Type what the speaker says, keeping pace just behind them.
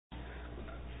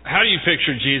How do you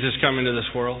picture Jesus coming to this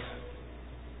world?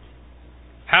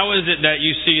 How is it that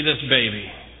you see this baby,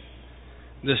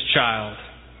 this child?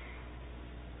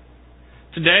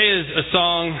 Today is a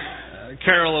song,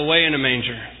 Carol Away in a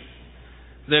Manger,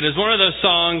 that is one of those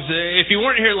songs. If you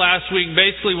weren't here last week,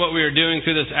 basically what we are doing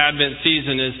through this Advent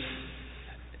season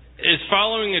is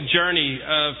following a journey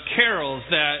of carols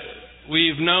that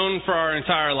we've known for our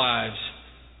entire lives.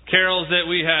 Carols that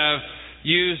we have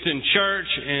used in church,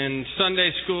 in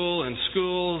Sunday school, and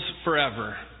schools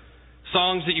forever.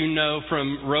 Songs that you know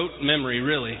from rote memory,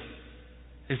 really.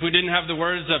 If we didn't have the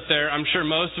words up there, I'm sure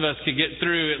most of us could get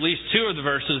through at least two of the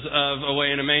verses of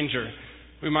Away in a Manger.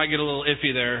 We might get a little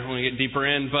iffy there when we get deeper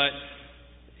in, but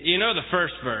you know the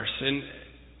first verse, and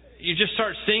you just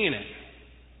start singing it.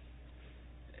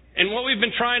 And what we've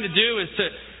been trying to do is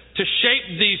to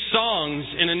shape these songs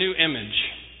in a new image,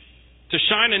 to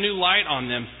shine a new light on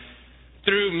them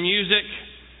through music.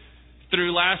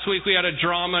 Through last week we had a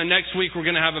drama. Next week we're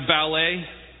going to have a ballet.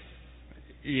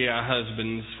 Yeah,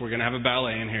 husbands, we're going to have a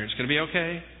ballet in here. It's going to be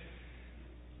okay.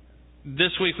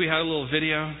 This week we had a little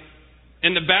video.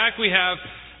 In the back we have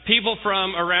people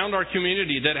from around our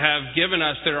community that have given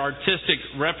us their artistic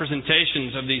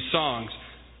representations of these songs.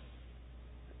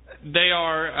 They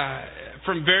are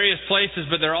from various places,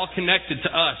 but they're all connected to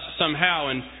us somehow.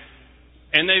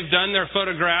 And they've done their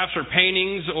photographs or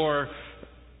paintings or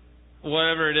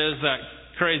whatever it is that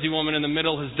crazy woman in the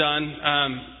middle has done.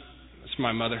 It's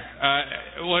my mother.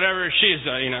 Whatever she's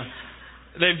done,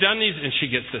 They've done these, and she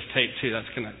gets this tape too. That's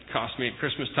going to cost me at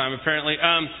Christmas time, apparently.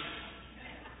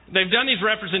 They've done these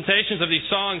representations of these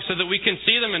songs so that we can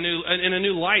see them in a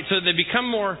new light, so that they become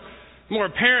more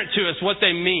apparent to us what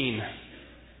they mean.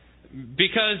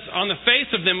 Because on the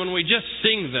face of them, when we just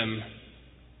sing them,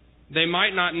 they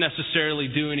might not necessarily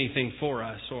do anything for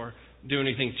us or do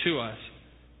anything to us.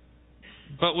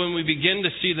 But when we begin to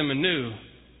see them anew,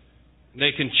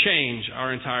 they can change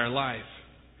our entire life.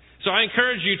 So I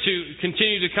encourage you to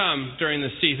continue to come during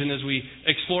this season as we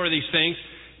explore these things,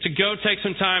 to go take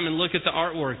some time and look at the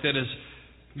artwork that has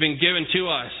been given to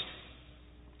us.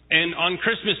 And on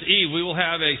Christmas Eve, we will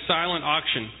have a silent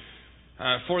auction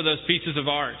for those pieces of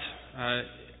art.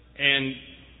 And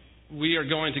we are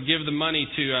going to give the money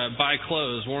to buy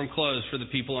clothes, warm clothes for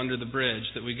the people under the bridge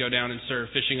that we go down and serve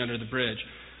fishing under the bridge.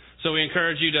 So we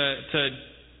encourage you to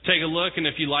take a look, and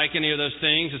if you like any of those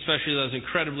things, especially those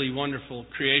incredibly wonderful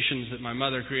creations that my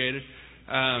mother created,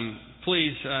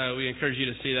 please, we encourage you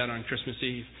to see that on Christmas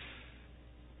Eve.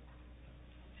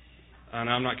 I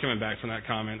know I'm not coming back from that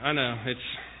comment. I know,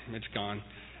 it's gone.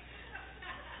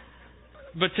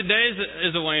 But today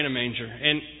is Away in a Manger.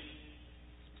 And,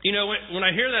 when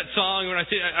I hear that song, when I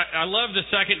see, I love the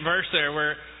second verse there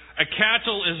where a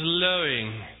cattle is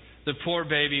lowing, the poor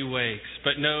baby wakes,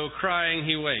 but no crying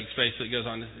he wakes. Basically goes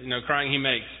on, no crying he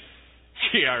makes.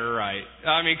 Yeah, right.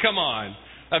 I mean, come on.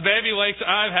 A baby wakes,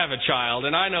 I have a child,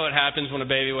 and I know what happens when a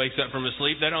baby wakes up from a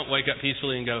sleep. They don't wake up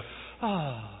peacefully and go,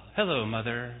 oh, hello,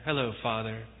 mother. Hello,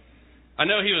 father. I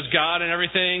know he was God and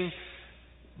everything,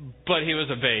 but he was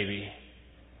a baby.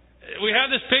 We have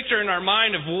this picture in our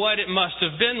mind of what it must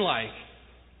have been like.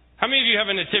 How many of you have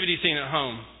a nativity scene at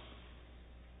home?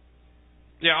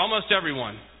 Yeah, almost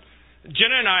everyone.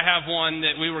 Jenna and I have one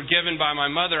that we were given by my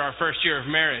mother our first year of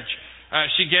marriage.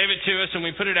 She gave it to us, and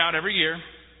we put it out every year.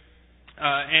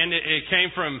 And it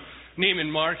came from Neiman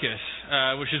Marcus,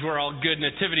 which is where all good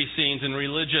nativity scenes and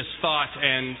religious thought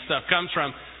and stuff comes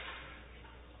from.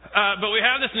 But we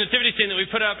have this nativity scene that we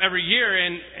put up every year,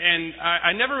 and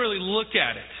I never really look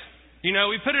at it.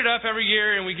 We put it up every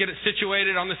year, and we get it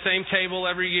situated on the same table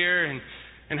every year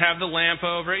and have the lamp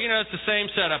over it. It's the same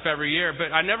setup every year,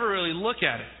 but I never really look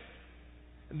at it.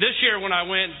 This year when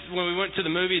we went to the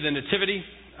movie The Nativity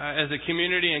as a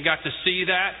community and got to see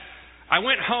that, I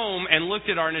went home and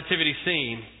looked at our nativity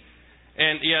scene.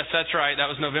 And yes, that's right, that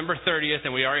was November 30th,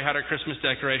 and we already had our Christmas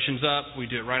decorations up.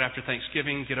 We do it right after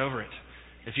Thanksgiving. Get over it.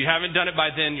 If you haven't done it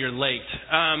by then, you're late.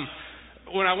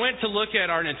 When I went to look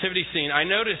at our nativity scene, I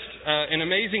noticed an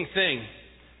amazing thing.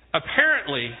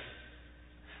 Apparently,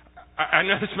 I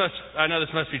know this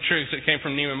must be true because it came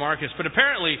from Neiman Marcus, but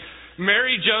apparently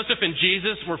Mary, Joseph, and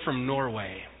Jesus were from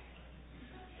Norway.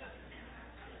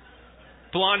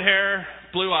 Blonde hair,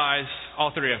 blue eyes,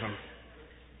 all three of them.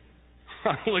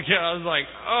 I was like,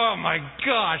 oh my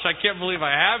gosh, I can't believe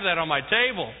I have that on my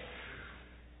table.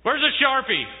 Where's a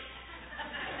Sharpie?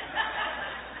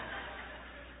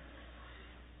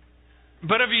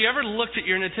 But have you ever looked at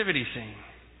your nativity scene?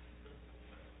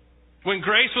 When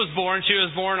Grace was born, she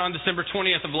was born on December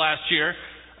 20th of last year.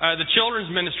 The children's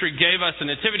ministry gave us a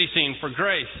nativity scene for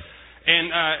Grace.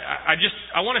 And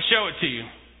I want to show it to you.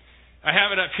 I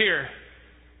have it up here.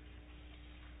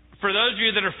 For those of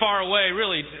you that are far away,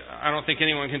 really, I don't think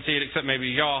anyone can see it except maybe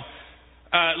y'all.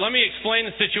 Let me explain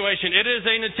the situation. It is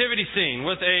a nativity scene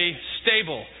with a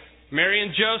stable. Mary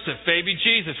and Joseph, baby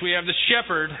Jesus. We have the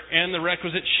shepherd and the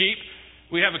requisite sheep.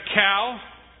 We have a cow.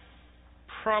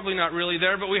 Probably not really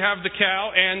there, but we have the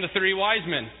cow and the 3 wise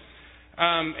men.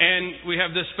 And we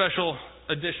have this special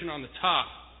addition on the top.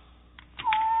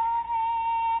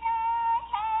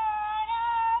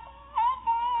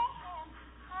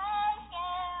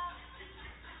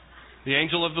 The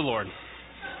angel of the Lord.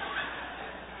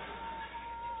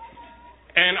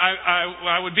 And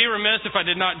I would be remiss if I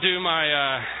did not do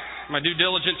my due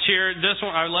diligence here. This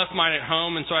one, I left mine at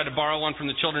home, and so I had to borrow one from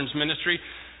the children's ministry.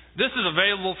 This is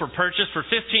available for purchase for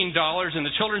 $15 in the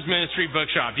Children's Ministry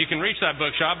bookshop. You can reach that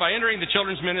bookshop by entering the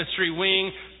Children's Ministry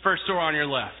wing, first door on your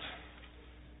left.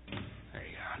 There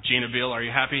you go. Gina Bill, are you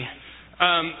happy?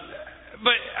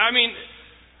 But, I mean,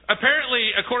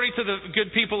 apparently, according to the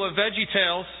good people of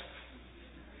VeggieTales,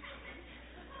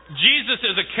 Jesus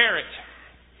is a carrot.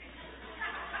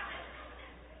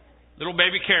 Little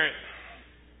baby carrot.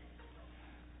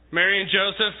 Mary and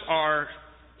Joseph are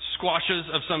squashes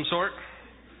of some sort.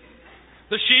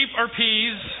 The sheep are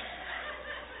peas.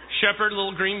 Shepherd,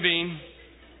 little green bean.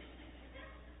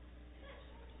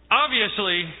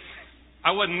 Obviously,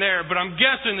 I wasn't there, but I'm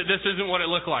guessing that this isn't what it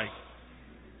looked like.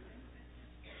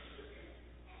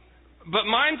 But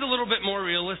mine's a little bit more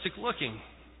realistic looking.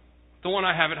 The one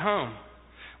I have at home.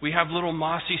 We have little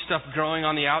mossy stuff growing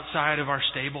on the outside of our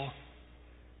stable.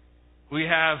 We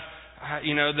have,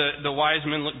 the wise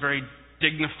men look very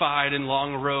dignified in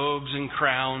long robes and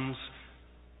crowns.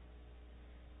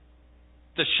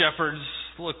 The shepherds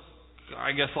look,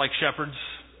 I guess, like shepherds.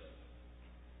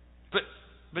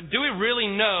 But do we really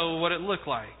know what it looked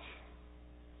like?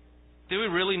 Do we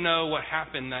really know what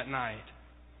happened that night?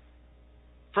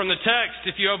 From the text,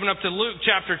 if you open up to Luke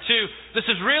chapter 2, this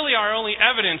is really our only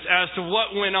evidence as to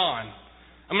what went on.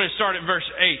 I'm going to start at verse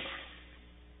 8.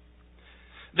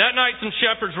 That night some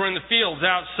shepherds were in the fields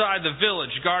outside the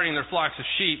village guarding their flocks of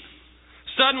sheep.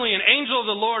 Suddenly an angel of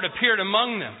the Lord appeared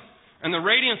among them, and the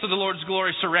radiance of the Lord's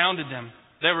glory surrounded them.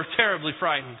 They were terribly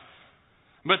frightened.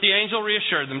 But the angel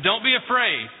reassured them. Don't be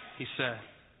afraid, he said.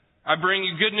 I bring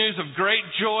you good news of great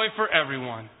joy for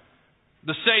everyone.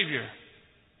 The Savior,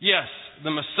 yes,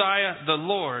 the Messiah, the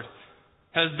Lord,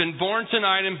 has been born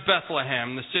tonight in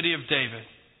Bethlehem, the city of David.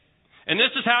 And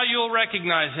this is how you will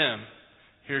recognize him.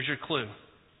 Here's your clue.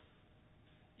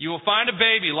 You will find a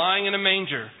baby lying in a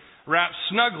manger, wrapped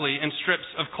snugly in strips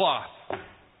of cloth.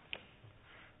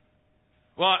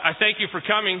 Well, I thank you for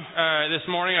coming this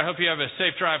morning. I hope you have a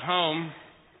safe drive home.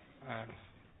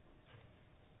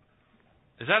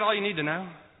 Is that all you need to know?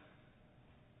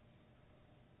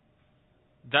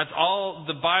 That's all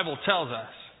the Bible tells us,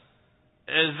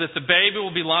 is that the baby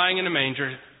will be lying in a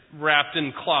manger wrapped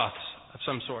in cloths of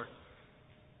some sort.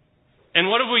 And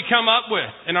what have we come up with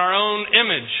in our own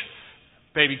image?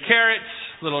 Baby carrots,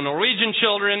 little Norwegian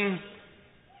children.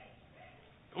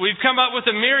 We've come up with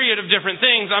a myriad of different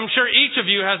things. I'm sure each of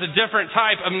you has a different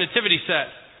type of nativity set.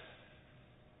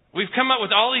 We've come up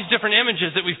with all these different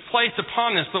images that we've placed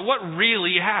upon this, but what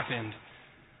really happened?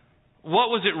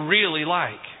 What was it really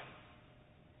like?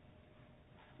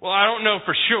 Well, I don't know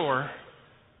for sure,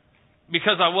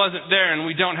 because I wasn't there and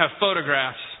we don't have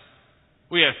photographs.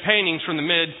 We have paintings from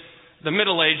the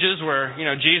Middle Ages where,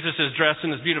 Jesus is dressed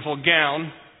in this beautiful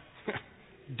gown.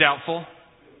 Doubtful.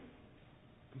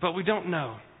 But we don't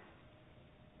know.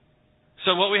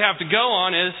 So what we have to go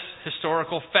on is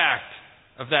historical fact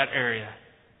of that area.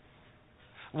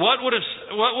 What would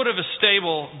have a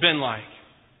stable been like?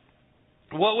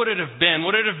 What would it have been?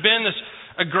 Would it have been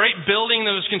a great building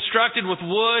that was constructed with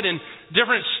wood and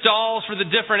different stalls for the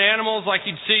different animals like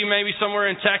you'd see maybe somewhere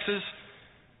in Texas?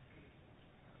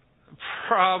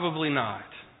 Probably not,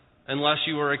 unless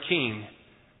you were a king.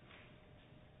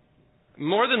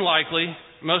 More than likely,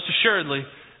 most assuredly,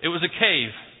 it was a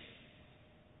cave.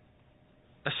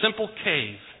 A simple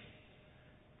cave.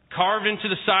 Carved into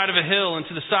the side of a hill,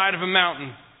 into the side of a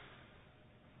mountain.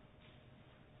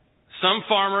 Some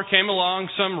farmer came along,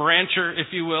 some rancher, if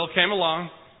you will, came along,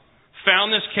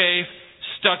 found this cave,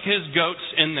 stuck his goats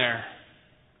in there,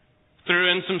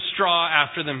 threw in some straw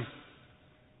after them.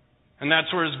 And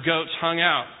that's where his goats hung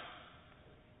out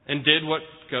and did what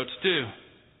goats do.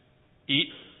 Eat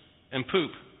and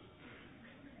poop.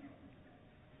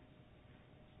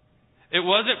 It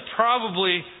wasn't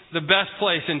probably the best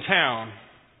place in town.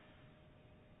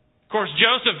 Of course,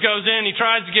 Joseph goes in, he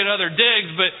tries to get other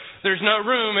digs, but there's no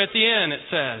room at the inn, it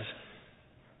says.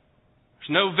 There's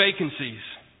no vacancies.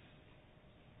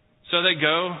 So they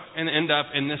go and end up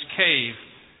in this cave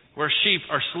where sheep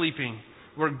are sleeping,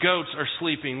 where goats are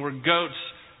sleeping, where goats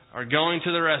are going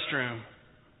to the restroom.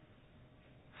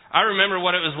 I remember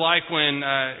what it was like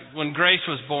when Grace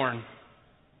was born.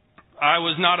 I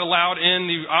was not allowed in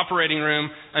the operating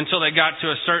room until they got to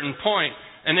a certain point,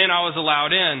 and then I was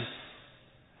allowed in.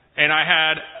 And I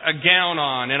had a gown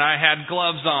on, and I had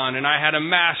gloves on, and I had a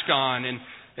mask on, and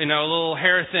a little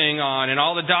hair thing on, and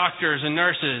all the doctors and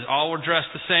nurses all were dressed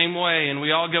the same way, and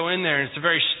we all go in there, and it's a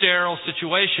very sterile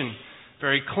situation,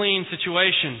 very clean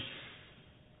situation.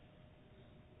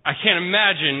 I can't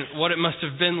imagine what it must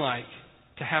have been like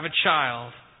to have a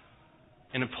child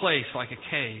in a place like a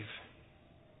cave.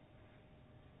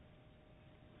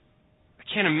 I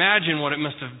can't imagine what it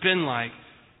must have been like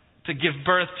to give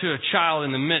birth to a child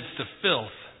in the midst of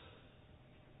filth.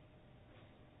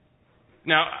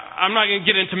 Now, I'm not going to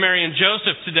get into Mary and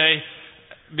Joseph today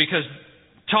because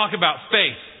talk about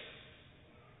faith.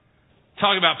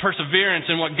 Talk about perseverance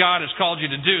and what God has called you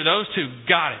to do. Those two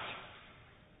got it.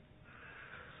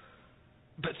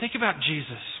 But think about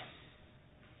Jesus.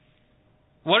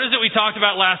 What is it we talked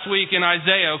about last week in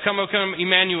Isaiah? O come,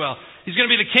 Emmanuel. He's going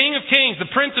to be the King of Kings, the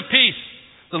Prince of Peace,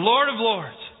 the Lord of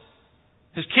Lords.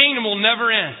 His kingdom will never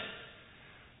end.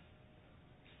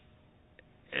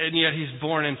 And yet he's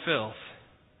born in filth.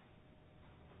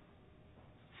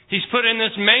 He's put in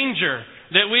this manger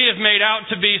that we have made out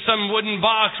to be some wooden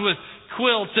box with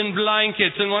quilts and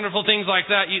blankets and wonderful things like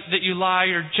that that you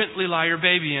lie or gently lie your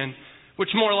baby in, which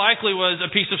more likely was a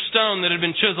piece of stone that had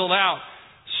been chiseled out,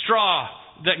 straw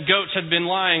that goats had been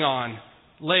lying on,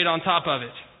 laid on top of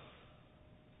it.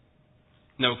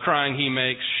 No crying he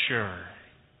makes, sure.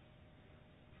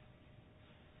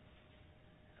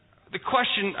 The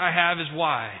question I have is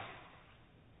why?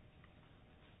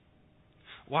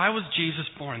 Why was Jesus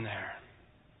born there?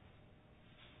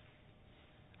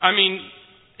 I mean,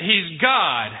 he's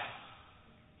God.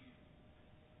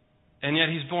 And yet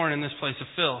he's born in this place of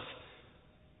filth,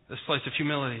 this place of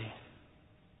humility.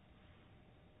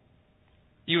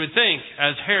 You would think,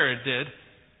 as Herod did,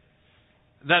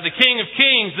 that the King of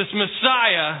Kings, this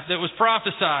Messiah that was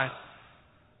prophesied,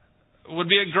 would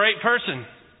be a great person,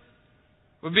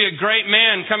 would be a great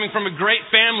man coming from a great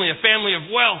family, a family of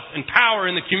wealth and power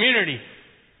in the community.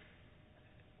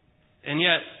 And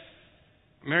yet,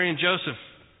 Mary and Joseph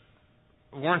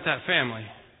weren't that family.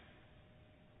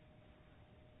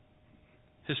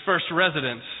 His first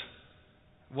residence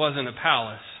wasn't a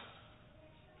palace.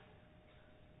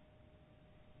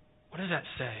 What does that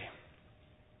say?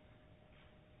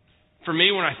 For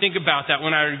me, when I think about that,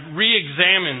 when I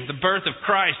re-examine the birth of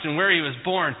Christ and where he was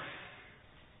born,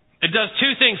 it does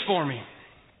two things for me.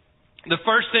 The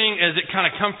first thing is it kind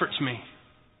of comforts me.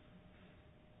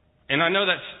 And I know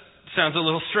that sounds a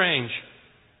little strange,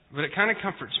 but it kind of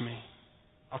comforts me.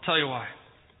 I'll tell you why.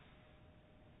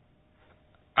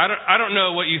 I don't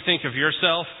know what you think of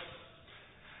yourself.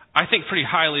 I think pretty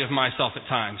highly of myself at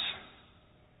times.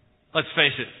 Let's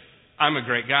face it, I'm a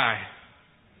great guy.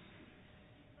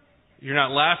 You're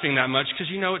not laughing that much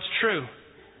because you know it's true.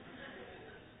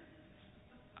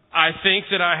 I think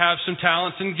that I have some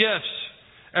talents and gifts.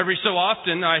 Every so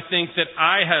often, I think that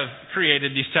I have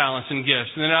created these talents and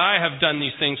gifts, and that I have done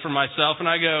these things for myself, and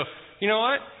I go, you know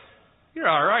what? You're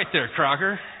all right there,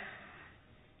 Crocker.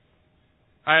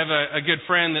 I have a good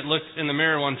friend that looked in the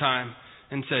mirror one time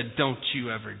and said, "Don't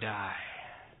you ever die."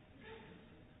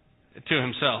 To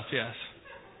himself, yes.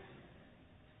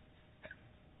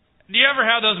 Do you ever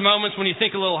have those moments when you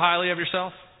think a little highly of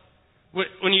yourself?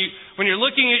 When you're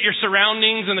looking at your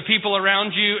surroundings and the people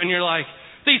around you, and you're like,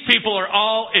 these people are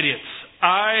all idiots.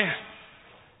 I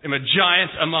am a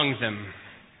giant among them.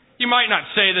 You might not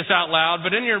say this out loud,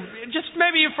 but in your just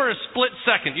maybe for a split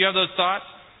second, you have those thoughts.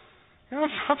 You know,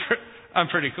 I'm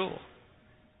pretty cool.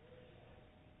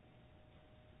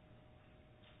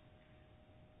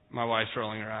 My wife's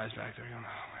rolling her eyes back there, going,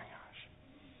 "Oh my gosh."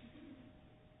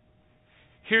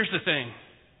 Here's the thing.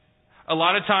 A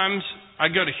lot of times I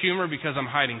go to humor because I'm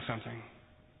hiding something.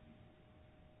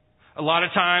 A lot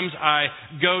of times I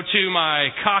go to my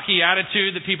cocky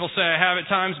attitude that people say I have at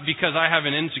times because I have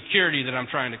an insecurity that I'm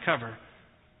trying to cover.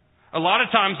 A lot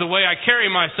of times the way I carry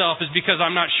myself is because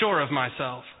I'm not sure of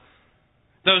myself.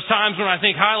 Those times when I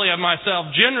think highly of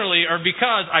myself generally are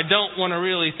because I don't want to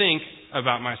really think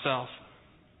about myself.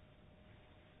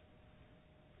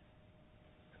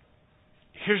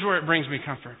 Here's where it brings me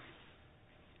comfort.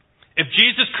 If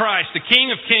Jesus Christ, the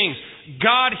King of Kings,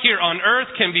 God here on earth,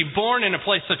 can be born in a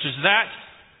place such as that,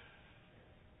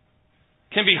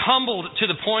 can be humbled to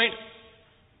the point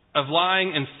of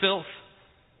lying in filth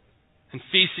and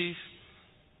feces,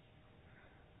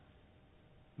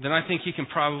 then I think He can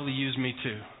probably use me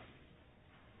too.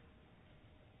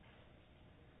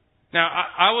 Now,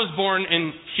 I was born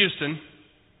in Houston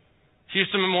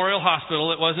Memorial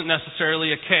Hospital. It wasn't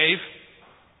necessarily a cave.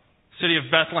 City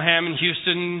of Bethlehem and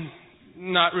Houston,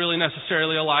 not really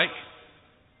necessarily alike.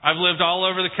 I've lived all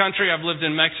over the country. I've lived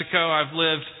in Mexico. I've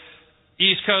lived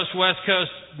East Coast, West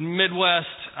Coast, Midwest.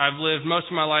 I've lived most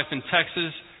of my life in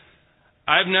Texas.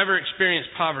 I've never experienced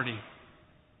poverty.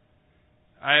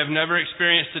 I have never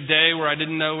experienced a day where I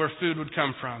didn't know where food would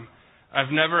come from.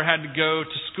 I've never had to go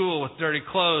to school with dirty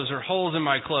clothes or holes in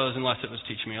my clothes unless it was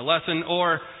teaching me a lesson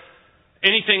or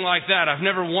anything like that. I've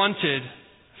never wanted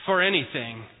for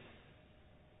anything.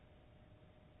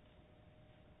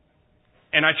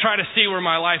 And I try to see where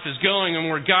my life is going and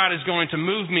where God is going to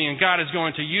move me and God is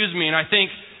going to use me. And I think,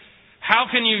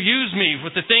 how can you use me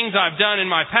with the things I've done in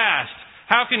my past?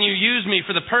 How can you use me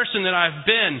for the person that I've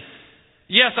been?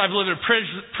 Yes, I've lived a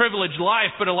privileged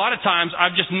life, but a lot of times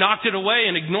I've just knocked it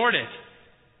away and ignored it.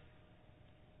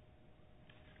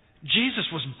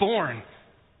 Jesus was born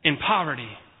in poverty.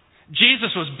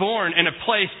 Jesus was born in a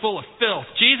place full of filth.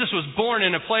 Jesus was born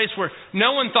in a place where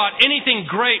no one thought anything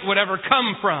great would ever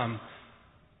come from.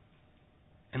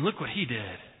 And look what He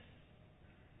did.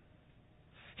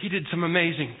 He did some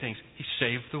amazing things. He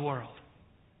saved the world.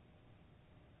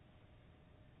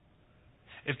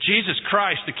 If Jesus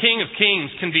Christ, the King of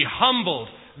Kings, can be humbled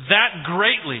that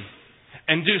greatly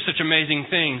and do such amazing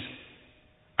things,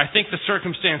 I think the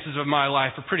circumstances of my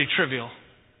life are pretty trivial.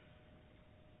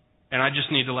 And I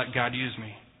just need to let God use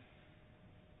me.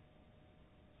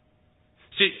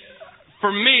 See,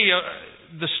 for me,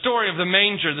 the story of the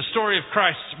manger, the story of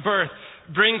Christ's birth,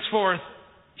 brings forth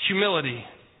humility.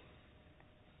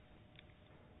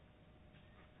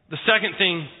 The second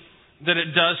thing that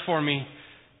it does for me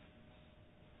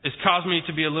is cause me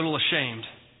to be a little ashamed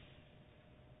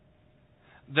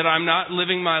that I'm not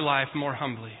living my life more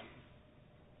humbly,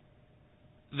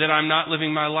 that I'm not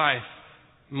living my life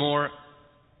more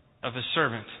of a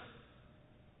servant.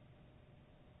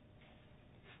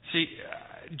 See,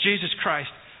 Jesus Christ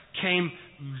came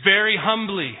very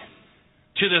humbly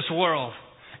to this world,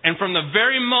 and from the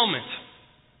very moment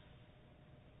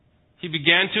He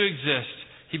began to exist,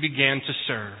 He began to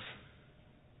serve.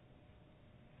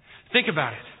 Think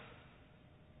about it.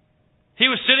 He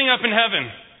was sitting up in heaven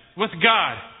with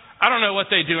God. I don't know what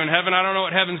they do in heaven. I don't know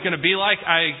what heaven's going to be like.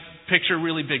 I picture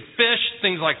really big fish,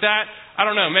 things like that. I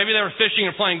don't know. Maybe they were fishing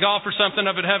or playing golf or something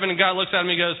up at heaven, and God looks at him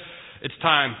and he goes, "It's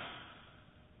time."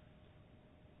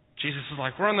 Jesus is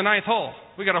like, "We're on the 9th hole.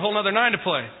 We got a whole other 9 to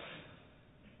play.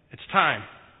 It's time.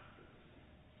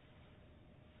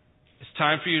 It's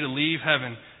time for you to leave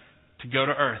heaven to go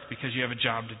to earth because you have a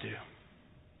job to do."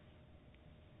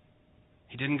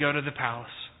 He didn't go to the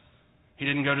palace. He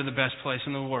didn't go to the best place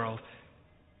in the world.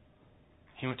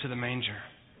 He went to the manger,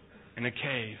 in a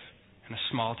cave, in a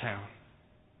small town.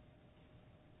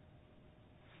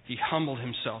 He humbled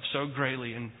Himself so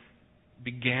greatly and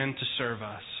began to serve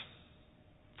us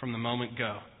from the moment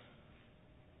go.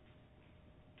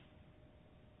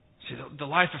 See, the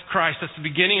life of Christ, that's the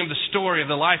beginning of the story of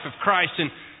the life of Christ,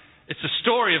 and it's a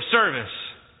story of service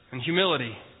and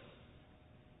humility,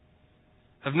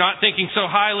 of not thinking so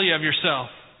highly of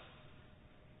yourself.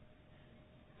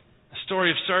 A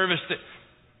story of service that,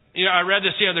 I read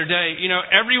this the other day.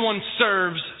 Everyone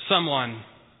serves someone.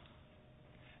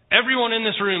 Everyone in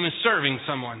this room is serving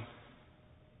someone.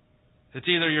 It's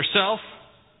either yourself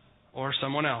or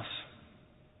someone else.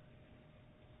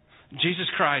 Jesus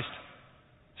Christ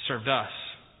served us.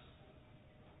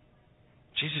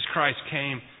 Jesus Christ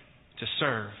came to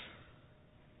serve.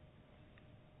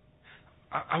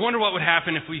 I wonder what would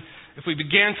happen if we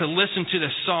began to listen to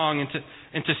this song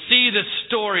and to see this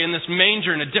story in this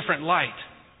manger in a different light.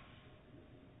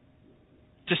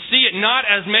 To see it not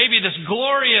as maybe this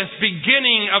glorious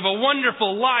beginning of a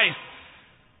wonderful life,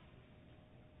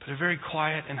 but a very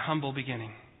quiet and humble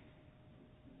beginning.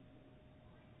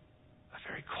 A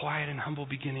very quiet and humble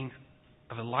beginning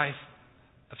of a life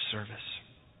of service.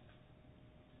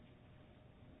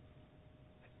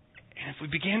 And if we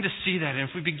begin to see that, and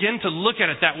if we begin to look at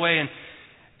it that way,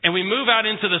 and we move out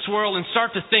into this world and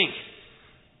start to think,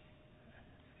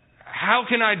 how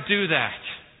can I do that?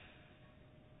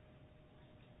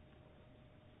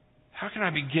 How can I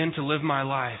begin to live my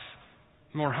life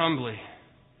more humbly?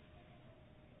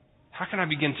 How can I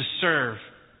begin to serve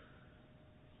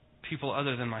people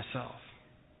other than myself?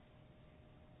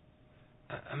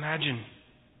 Imagine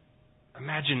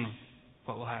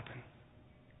what will happen.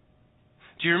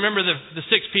 Do you remember the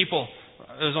 6 people?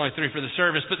 There was only 3 for the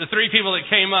service, but the 3 people that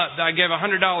came up that I gave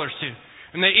 $100 to,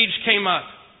 and they each came up.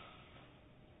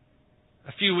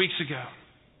 a few weeks ago.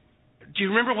 Do you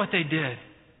remember what they did?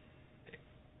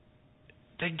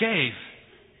 They gave.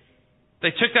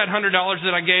 They took that $100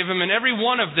 that I gave them, and every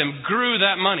one of them grew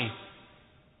that money.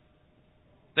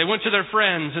 They went to their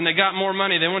friends and they got more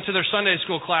money. They went to their Sunday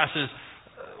school classes.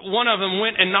 One of them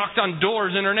went and knocked on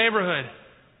doors in her neighborhood.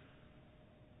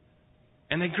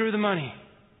 And they grew the money.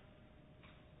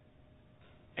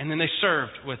 And then they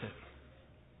served with it.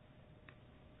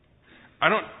 I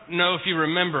don't know if you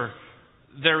remember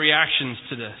their reactions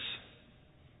to this.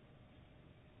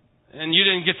 And you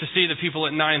didn't get to see the people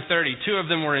at 9:30. Two of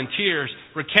them were in tears,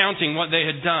 recounting what they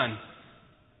had done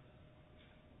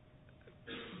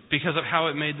because of how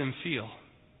it made them feel.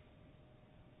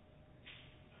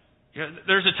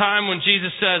 There's a time when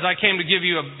Jesus says, I came to give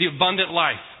you the abundant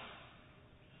life.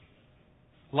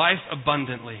 Life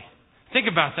abundantly. Think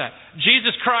about that.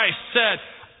 Jesus Christ said,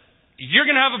 you're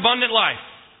going to have abundant life.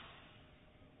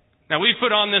 Now, we've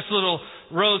put on this little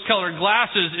rose-colored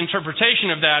glasses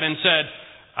interpretation of that and said,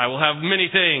 I will have many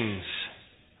things.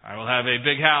 I will have a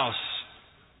big house.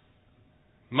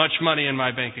 Much money in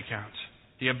my bank account.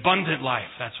 The abundant life,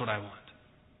 that's what I want.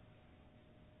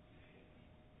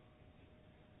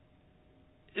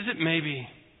 Is it maybe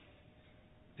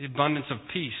the abundance of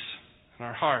peace in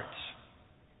our hearts?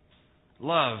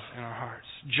 Love in our hearts?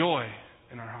 Joy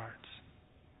in our hearts?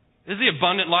 Is the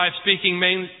abundant life speaking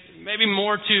maybe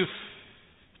more to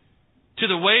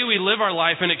the way we live our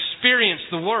life and experience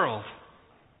the world?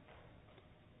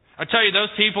 I tell you, those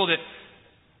people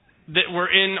that were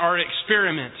in our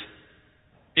experiment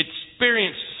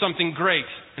experienced something great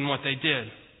in what they did.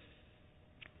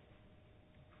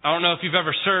 I don't know if you've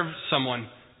ever served someone,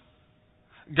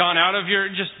 gone out of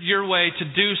your way to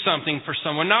do something for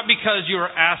someone, not because you were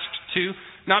asked to,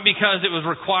 not because it was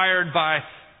required by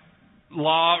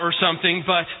law or something,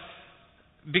 but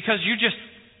because you just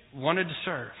wanted to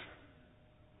serve.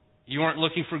 You weren't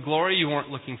looking for glory, you weren't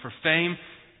looking for fame,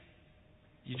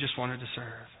 you just wanted to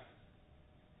serve.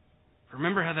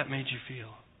 Remember how that made you feel.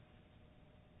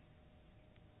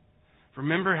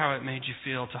 Remember how it made you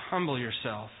feel to humble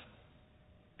yourself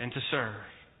and to serve.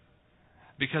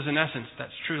 Because in essence,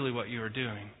 that's truly what you are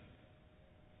doing.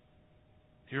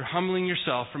 You're humbling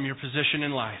yourself from your position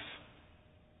in life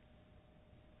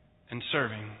and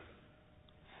serving.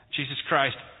 Jesus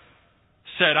Christ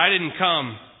said, I didn't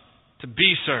come to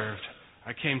be served.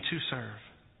 I came to serve.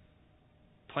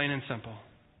 Plain and simple.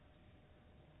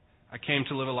 I came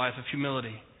to live a life of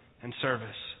humility and service.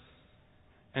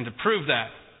 And to prove that,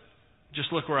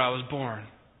 just look where I was born.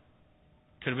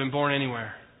 Could have been born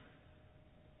anywhere.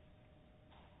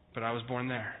 But I was born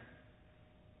there.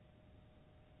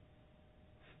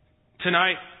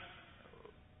 Tonight,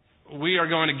 we are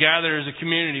going to gather as a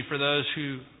community for those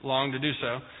who long to do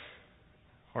so,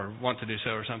 or want to do so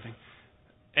or something,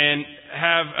 and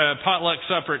have a potluck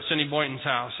supper at Cindy Boynton's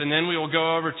house. And then we will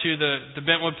go over to the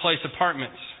Bentwood Place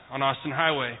Apartments on Austin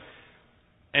Highway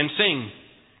and sing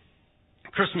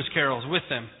Christmas carols with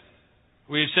them.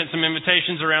 We've sent some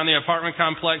invitations around the apartment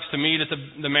complex to meet at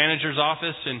the manager's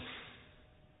office, and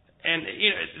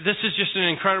this is just an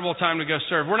incredible time to go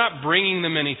serve. We're not bringing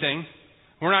them anything.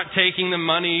 We're not taking them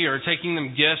money or taking them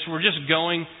gifts. We're just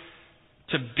going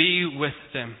to be with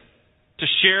them, to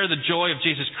share the joy of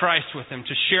Jesus Christ with them,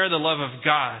 to share the love of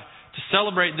God, to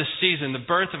celebrate this season, the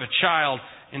birth of a child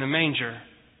in a manger.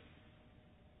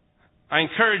 I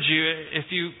encourage you,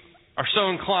 if you are so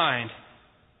inclined,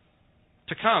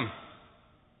 to come.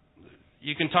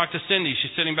 You can talk to Cindy.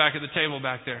 She's sitting back at the table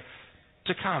back there.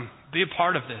 To come. Be a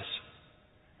part of this.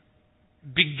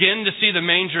 Begin to see the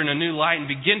manger in a new light and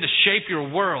begin to shape your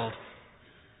world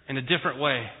in a different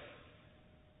way.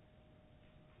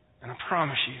 And I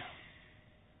promise you,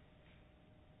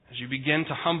 as you begin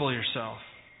to humble yourself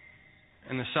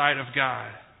in the sight of God,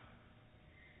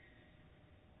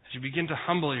 as you begin to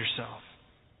humble yourself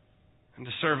and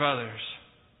to serve others,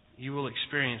 you will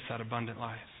experience that abundant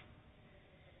life.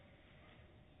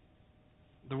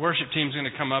 The worship team is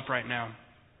going to come up right now,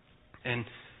 and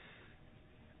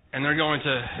they're going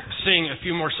to sing a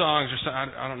few more songs. Or so,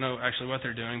 I don't know actually what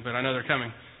they're doing, but I know they're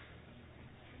coming.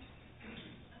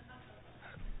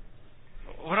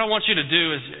 What I want you to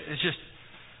do is just,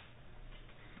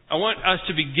 I want us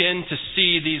to begin to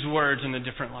see these words in a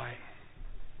different light.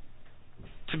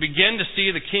 To begin to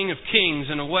see the King of Kings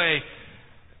in a way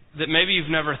that maybe you've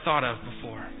never thought of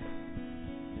before.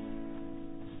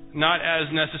 Not as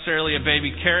necessarily a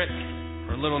baby carrot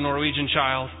or a little Norwegian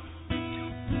child,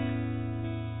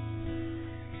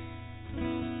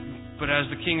 but as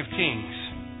the King of Kings,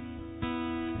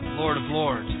 Lord of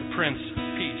Lords, the Prince of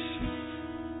Peace,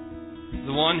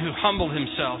 the one who humbled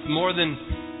himself more than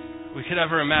we could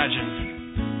ever imagine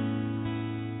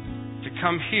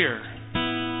come here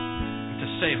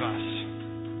to save us.